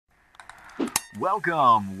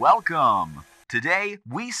Welcome, welcome! Today,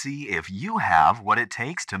 we see if you have what it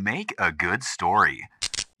takes to make a good story.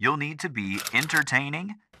 You'll need to be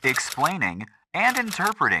entertaining, explaining, and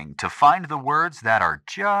interpreting to find the words that are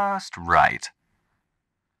just right.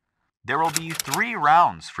 There will be 3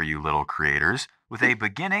 rounds for you little creators, with a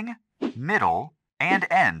beginning, middle, and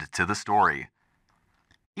end to the story.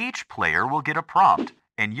 Each player will get a prompt,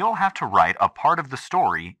 and you'll have to write a part of the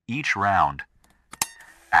story each round.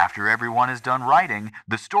 After everyone is done writing,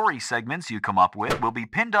 the story segments you come up with will be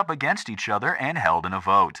pinned up against each other and held in a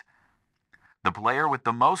vote. The player with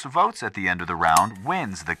the most votes at the end of the round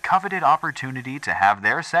wins the coveted opportunity to have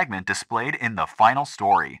their segment displayed in the final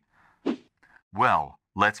story. Well,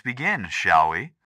 let's begin, shall we?